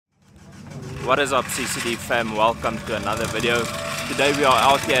What is up, CCD fam? Welcome to another video. Today we are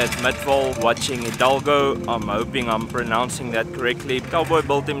out here at Midvaal watching HIDALGO. I'm hoping I'm pronouncing that correctly. Cowboy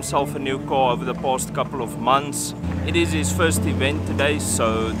built himself a new car over the past couple of months. It is his first event today,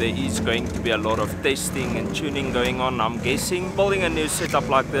 so there is going to be a lot of testing and tuning going on, I'm guessing. Building a new setup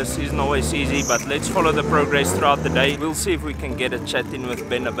like this isn't always easy, but let's follow the progress throughout the day. We'll see if we can get a chat in with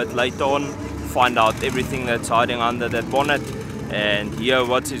Ben a bit later on, find out everything that's hiding under that bonnet, and hear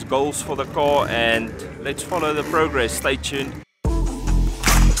what's his goals for the car, and let's follow the progress. Stay tuned.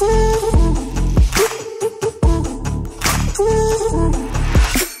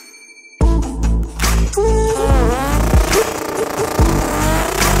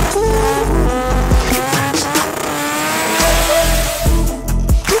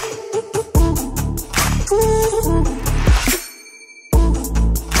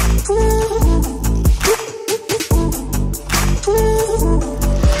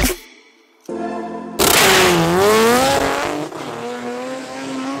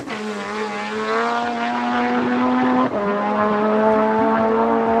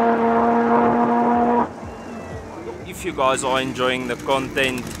 If you guys are enjoying the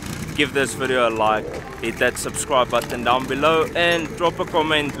content, give this video a like, hit that subscribe button down below, and drop a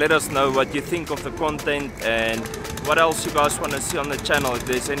comment. Let us know what you think of the content and what else you guys want to see on the channel. If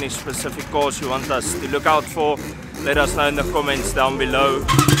there's any specific cars you want us to look out for, let us know in the comments down below.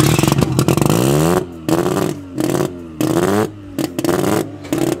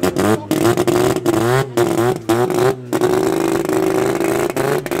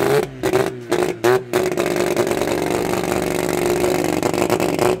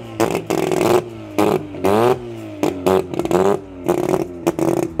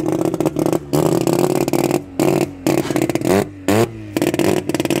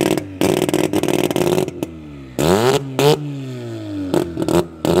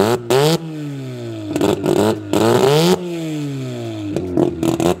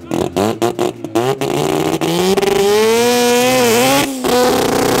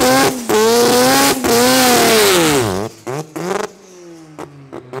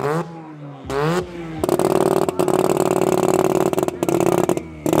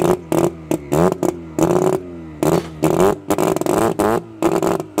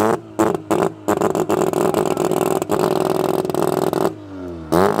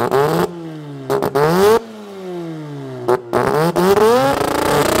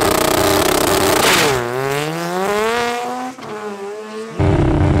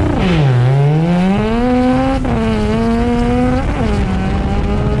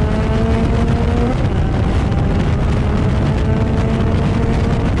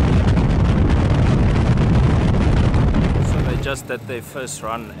 Just at their first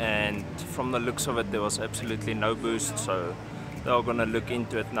run, and from the looks of it there was absolutely no boost, so they're gonna look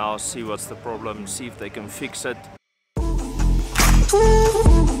into it now, see what's the problem, see if they can fix it.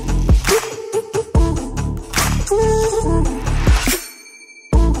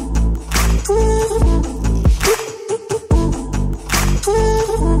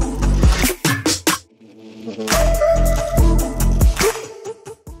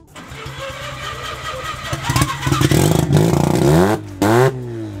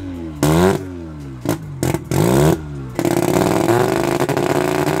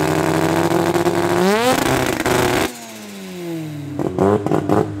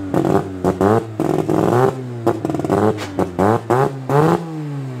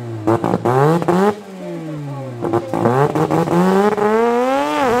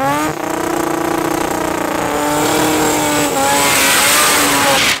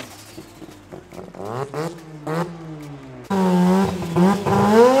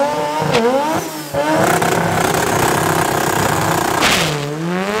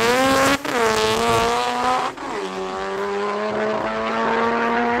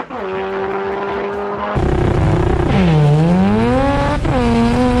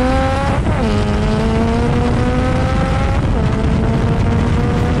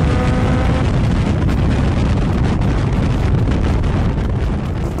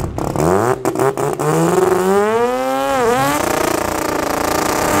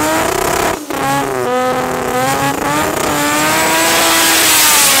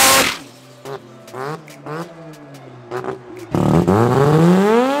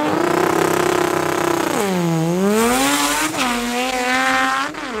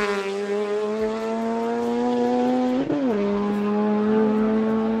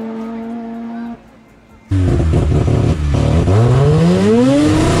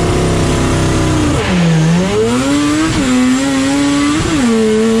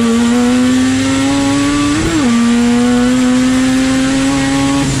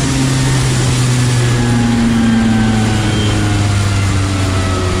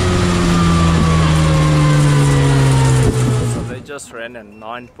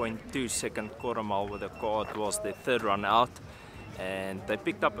 2-second quarter mile with the car. It was their third run out, and they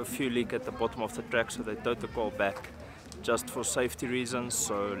picked up a few leaks at the bottom of the track, so they towed the car back just for safety reasons.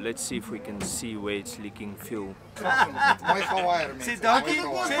 So let's see if we can see where it's leaking fuel. Sê dankie.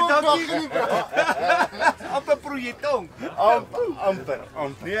 Amper projektong. Amper.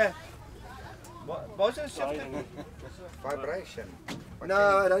 Nee. Wat is it? Vibration. No,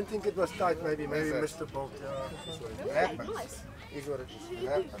 I don't think it was tight. Maybe Mr. Bolt. Happens. Is what it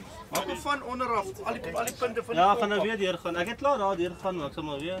happens. Maak van onderaf al die punte van. Ja, gaan nou weer deur gaan. Ek het klaar daar deur gaan, maar ek sal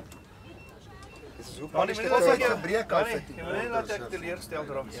maar weer. Dis hoe polish dit gebreek af het. Jy wil laat ek teleurstel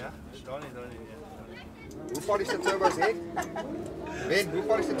raak, ja. Staan nie. Hoe polish dit turbos het? Ben, hoe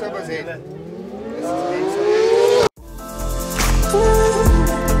polish dit turbos het? Dis mense.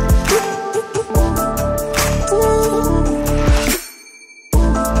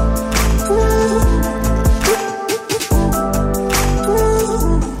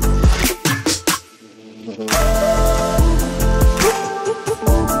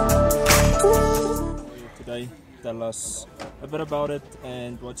 Tell us a bit about it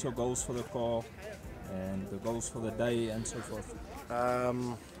and what's your goals for the car and the goals for the day and so forth.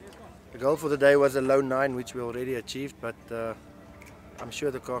 The goal for the day was a low 9, which we already achieved, but I'm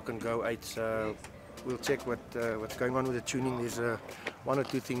sure the car can go 8, so we'll check what's going on with the tuning. There's one or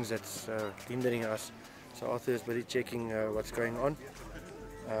two things that's hindering us, so Arthur is busy checking what's going on.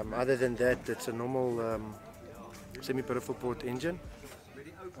 Other than that, it's a normal semi-peripheral port engine,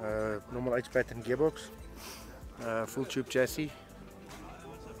 normal H-pattern gearbox. Full tube chassis.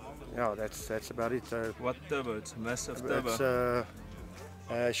 Yeah, that's about it. What turbo? It's a massive turbo.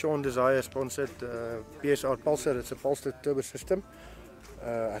 It's Sean Desire sponsored PSR Pulsar. It's a Pulsar turbo system.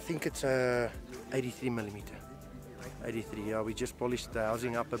 I think it's 83mm. 83. Yeah, we just polished the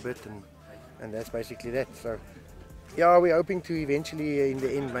housing up a bit, and that's basically that. So yeah, we're hoping to eventually in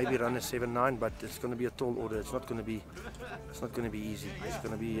the end maybe run a 7.9, but it's going to be a tall order. It's not going to be easy. It's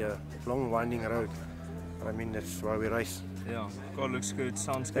going to be a long winding road. I mean, that's why we race. Yeah, car looks good,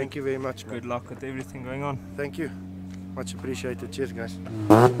 sounds good. Thank you very much, man. Good luck with everything going on. Thank you. Much appreciated. Cheers, guys.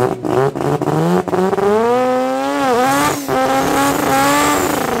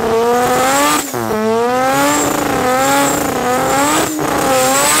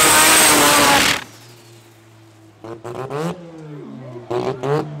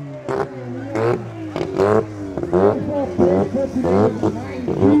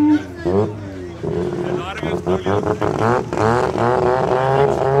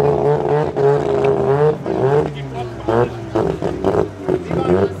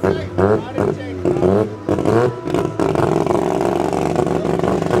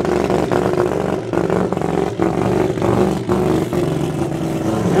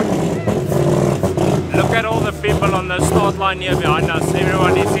 People on the start line here behind us,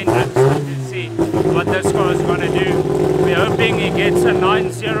 everyone is interested to see what this car is going to do. We're hoping he gets a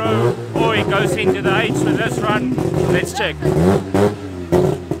 9.0 or he goes into the 8s with this run. Let's check.